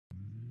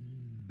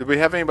Did we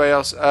have anybody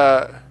else?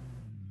 Yeah.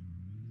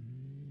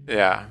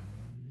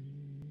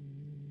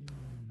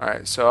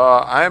 Alright, so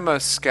I'm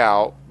a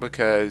scout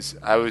because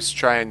I was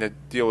trying to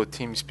deal with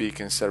TeamSpeak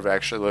instead of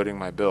actually loading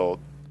my build.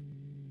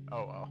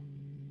 Oh well.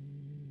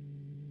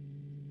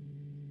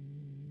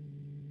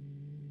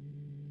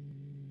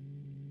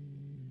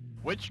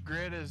 Which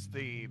grid is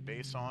the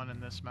base on in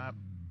this map?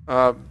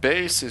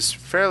 Base is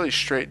fairly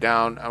straight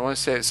down. I want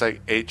to say it's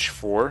like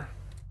H4.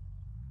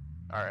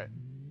 Alright.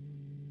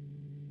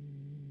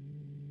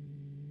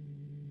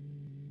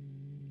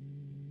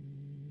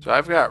 So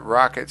I've got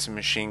rockets and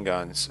machine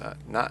guns.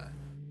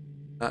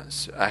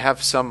 I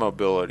have some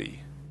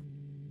mobility.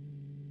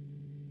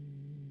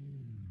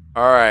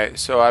 Alright,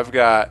 so I've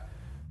got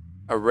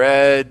a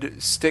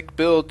red stick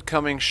build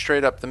coming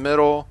straight up the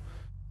middle.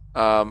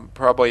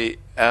 Probably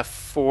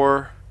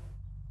F4.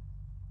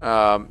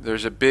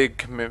 There's a big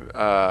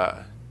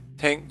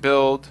tank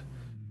build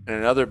and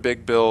another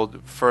big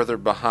build further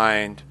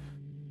behind,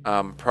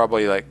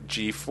 probably like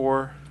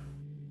G4.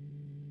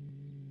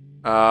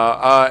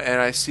 And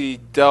I see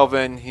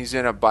Delvin, he's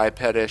in a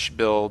bipedish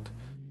build.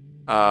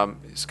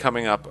 He's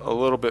coming up a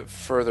little bit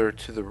further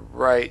to the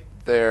right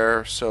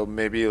there, so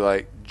maybe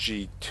like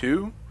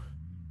G2.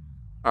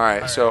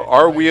 Alright, so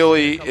our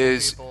wheelie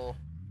is...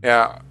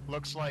 Yeah.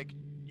 Looks like,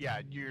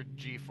 yeah, you're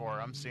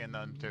G4. I'm seeing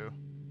them too.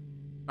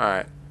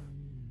 Alright.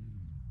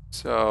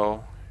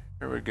 So,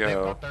 here we go. They've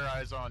got their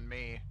eyes on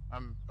me.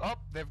 Oh,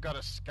 they've got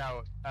a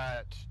scout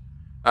at...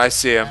 I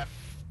see him.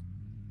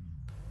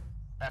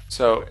 F2-ish.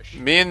 So,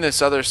 me and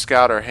this other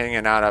scout are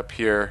hanging out up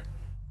here.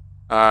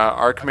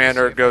 Our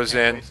commander goes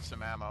in.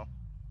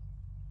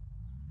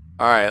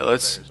 Alright,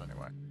 let's...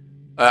 Anyway.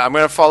 I'm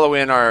going to follow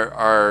in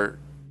our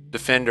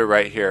defender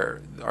right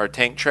here. Our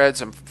tank treads.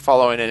 I'm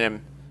following in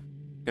him.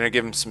 Going to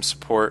give him some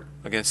support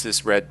against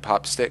this red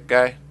pop stick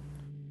guy.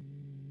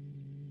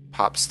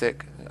 Pop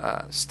stick?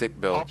 Stick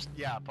build.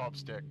 Pop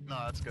stick. No,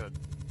 that's good.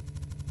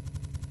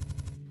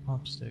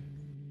 Pop stick.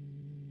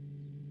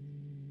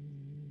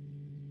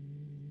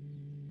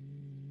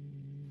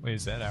 Wait,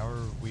 is that our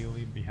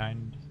wheelie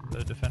behind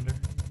the defender?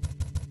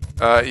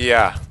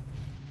 Yeah.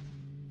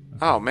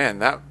 Oh man,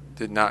 that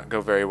did not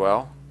go very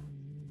well.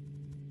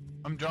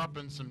 I'm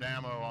dropping some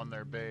ammo on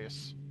their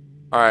base.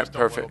 Alright, Just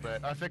perfect. a little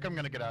bit. I think I'm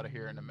gonna get out of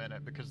here in a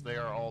minute because they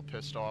are all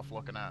pissed off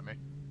looking at me.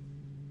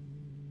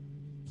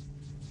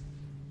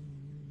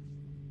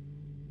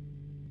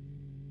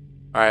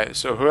 Alright,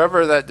 so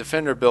whoever that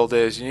defender build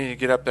is, you need to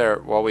get up there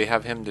while we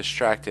have him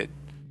distracted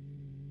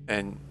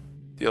and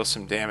deal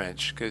some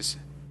damage, because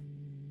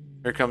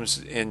here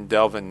comes in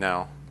Delvin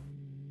now.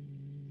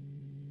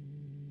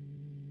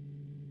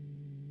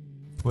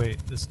 Wait,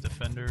 this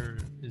defender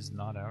is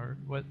not our...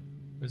 What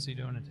was he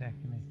doing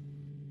attacking me?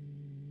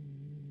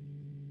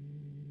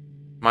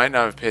 Might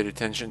not have paid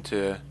attention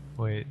to...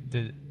 Wait,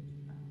 did...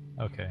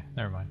 Okay,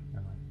 never mind.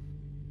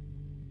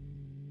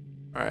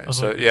 Alright,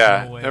 so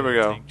yeah, no way there we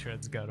go. Tank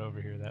treads got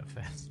over here that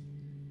fast.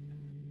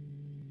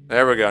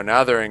 There we go,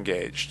 now they're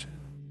engaged.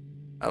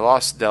 I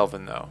lost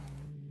Delvin though.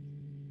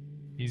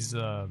 He's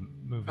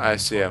moving I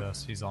see him.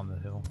 us. He's on the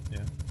hill, yeah.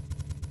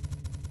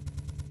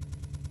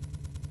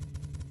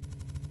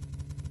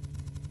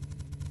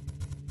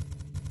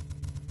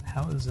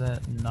 How is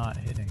that not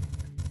hitting?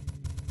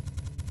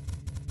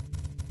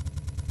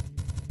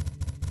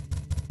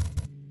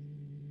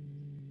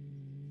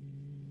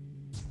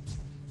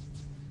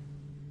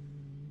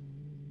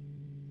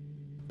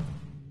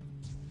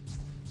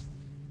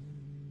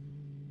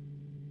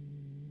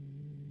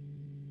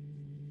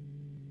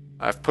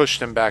 I've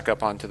pushed him back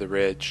up onto the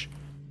ridge.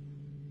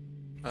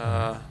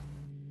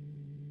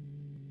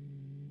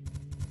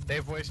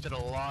 They've wasted a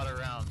lot of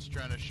rounds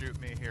trying to shoot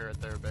me here at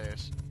their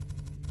base.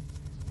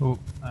 Oh,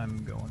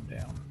 I'm going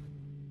down.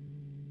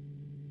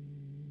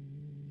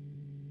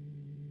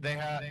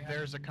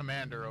 There's a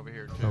commander over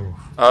here too.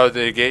 Oh,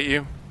 did he get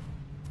you?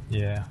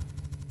 Yeah.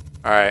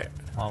 Alright.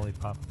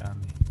 Lollipop got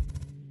me.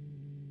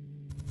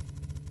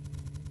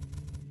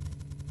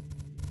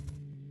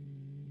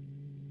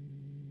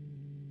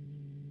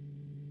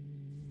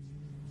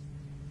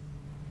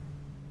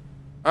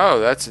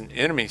 Oh, that's an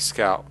enemy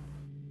scout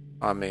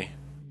on me.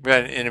 We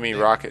got an enemy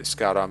rocket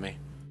scout on me.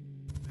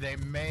 They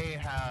may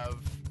have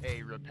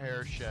a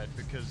repair shed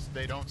because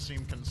they don't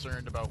seem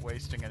concerned about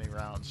wasting any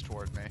rounds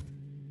toward me.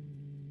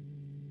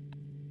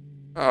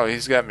 Oh,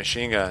 he's got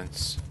machine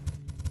guns.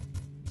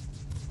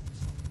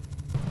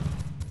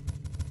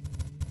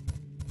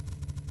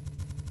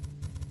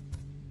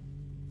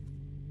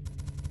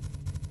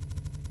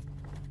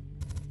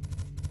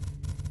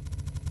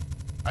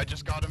 I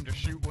just got him to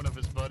shoot one of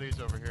his buddies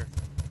over here.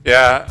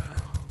 Yeah.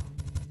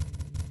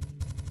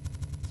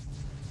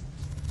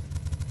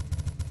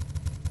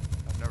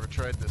 I've never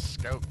tried this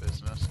scout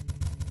business.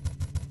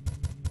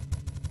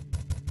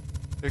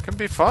 It can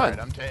be fun.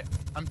 Right,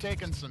 I'm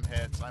taking some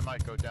hits. I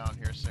might go down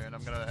here soon.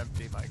 I'm gonna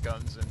empty my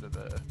guns into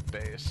the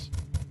base.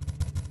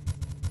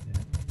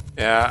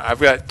 Yeah, I've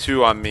got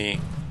 2 on me.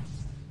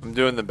 I'm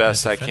doing the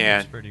best I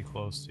can. Pretty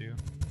close to you.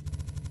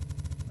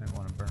 Might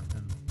want to burn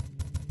him.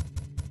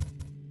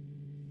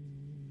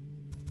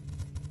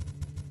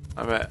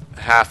 I'm at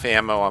half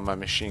ammo on my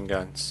machine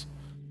guns.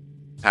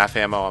 Half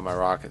ammo on my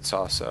rockets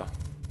also.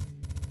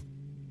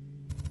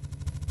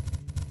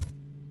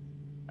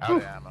 Out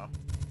of ammo.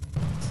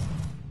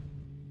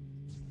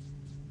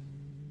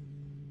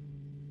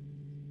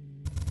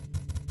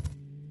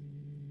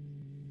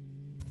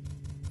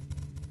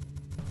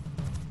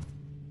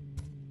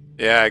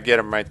 Yeah, I get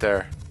him right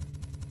there.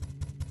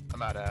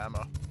 I'm out of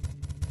ammo.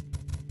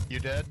 You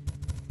dead?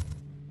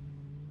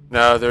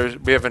 No,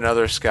 we have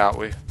another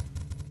scout.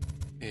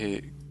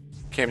 He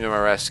came to my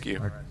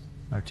rescue.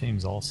 Our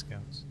team's all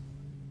scouts.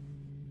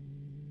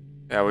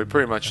 Yeah, we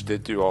pretty much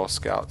did do all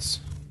scouts.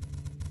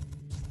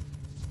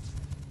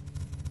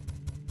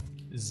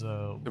 Is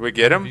Did we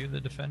get him? Are you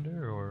the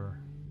defender or?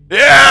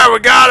 Yeah, we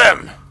got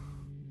him.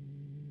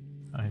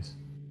 Nice.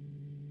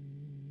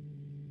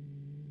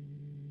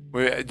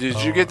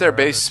 Did you get their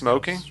base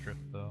smoking?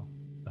 Stripped, though.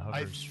 The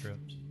hover's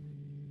stripped.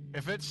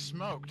 If it's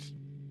smoked,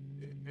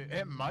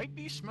 it might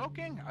be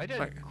smoking. I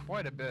did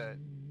quite a bit.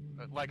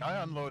 Like,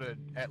 I unloaded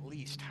at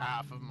least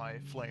half of my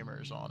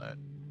flamers on it.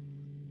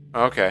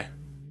 Okay.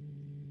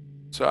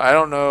 So I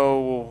don't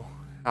know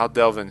how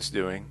Delvin's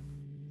doing.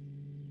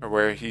 Or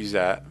where he's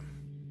at.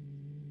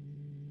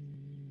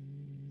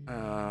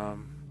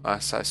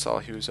 Last I saw,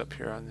 he was up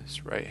here on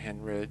this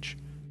right-hand ridge.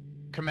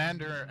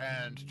 Commander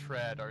and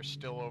Tread are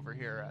still over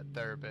here at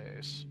their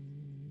base.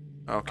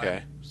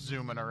 Okay. I'm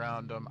zooming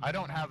around them. I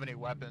don't have any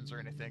weapons or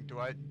anything. Do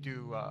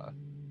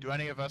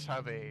any of us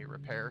have a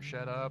repair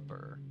shed up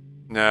or?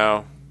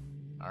 No.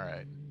 All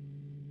right.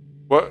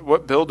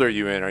 What build are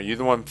you in? Are you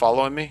the one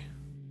following me?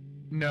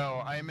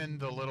 No, I'm in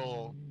the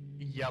little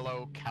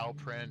yellow cow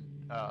print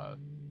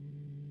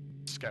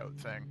scout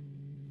thing.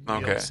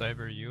 Okay.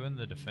 Cyber, you and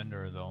the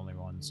defender are the only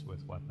ones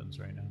with weapons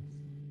right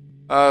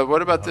now.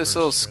 What about this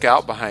little strips.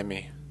 scout behind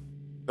me?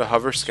 The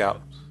hover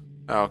scout.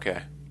 Oh,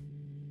 okay.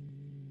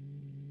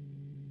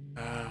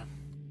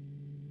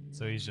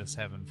 So he's just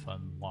having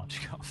fun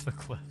launching off the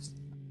cliffs.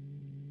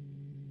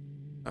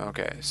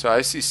 Okay, so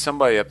I see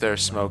somebody up there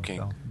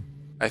smoking.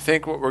 I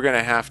think what we're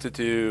gonna have to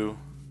do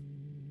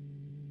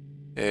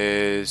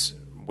is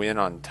win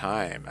on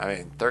time. I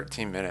mean,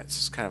 13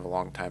 minutes is kind of a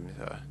long time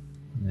to...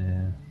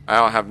 Yeah. I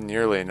don't have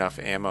nearly enough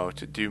ammo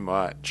to do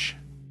much.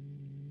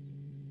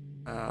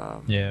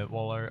 Yeah,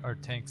 well, our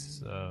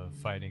tank's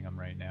fighting them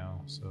right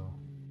now, so...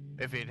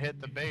 If he'd hit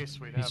the base,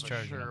 we'd He's have a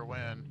charging sure up.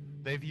 win.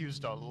 They've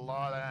used a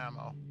lot of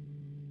ammo.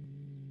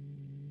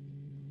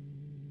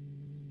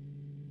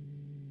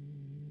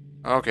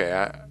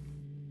 Okay,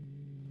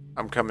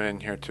 I'm coming in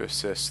here to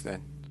assist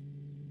then.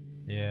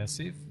 Yeah,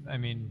 see if... I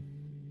mean...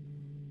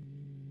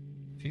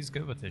 If he's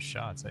good with his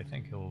shots, I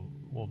think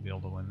we'll be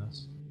able to win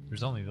this.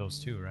 There's only those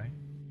two, right?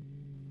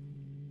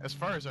 As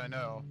far as I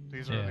know,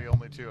 these are Yeah. the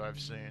only two I've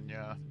seen,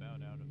 yeah.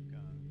 About out of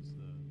guns.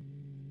 The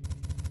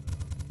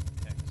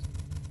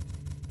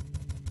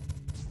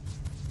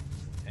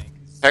tank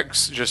is...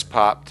 Hex just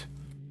popped.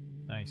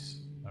 Nice.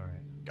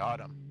 Alright. Got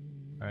him.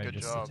 Alright, Good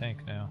just job. the tank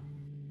now.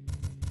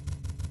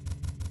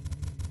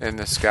 And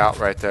the scout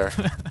right there.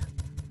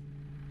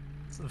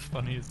 It's the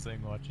funniest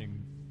thing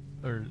watching...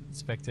 Or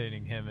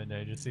spectating him, and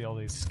I just see all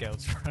these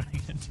scouts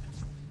running into him.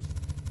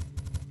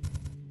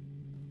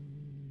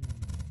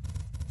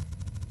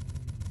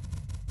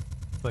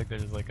 It's like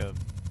there's like a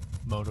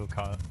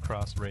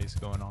motocross race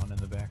going on in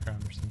the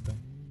background or something.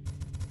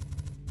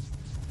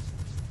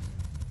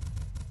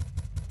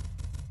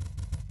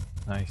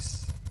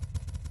 Nice.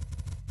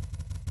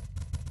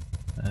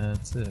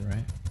 That's it,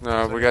 right?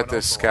 No, Is we got anyone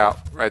this else scout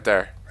alive? right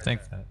there.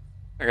 Think that.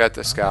 I got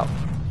the scout.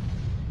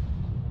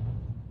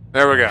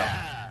 There we go.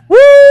 Yeah.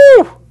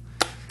 Woo!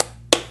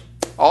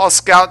 All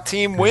scout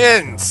team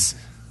wins.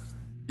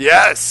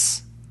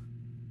 Yes,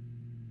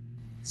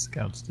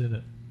 Scouts did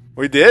it.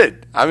 we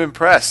did. I'm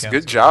impressed. Scouts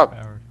Good are job.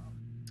 overpowered.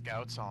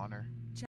 Scout's honor.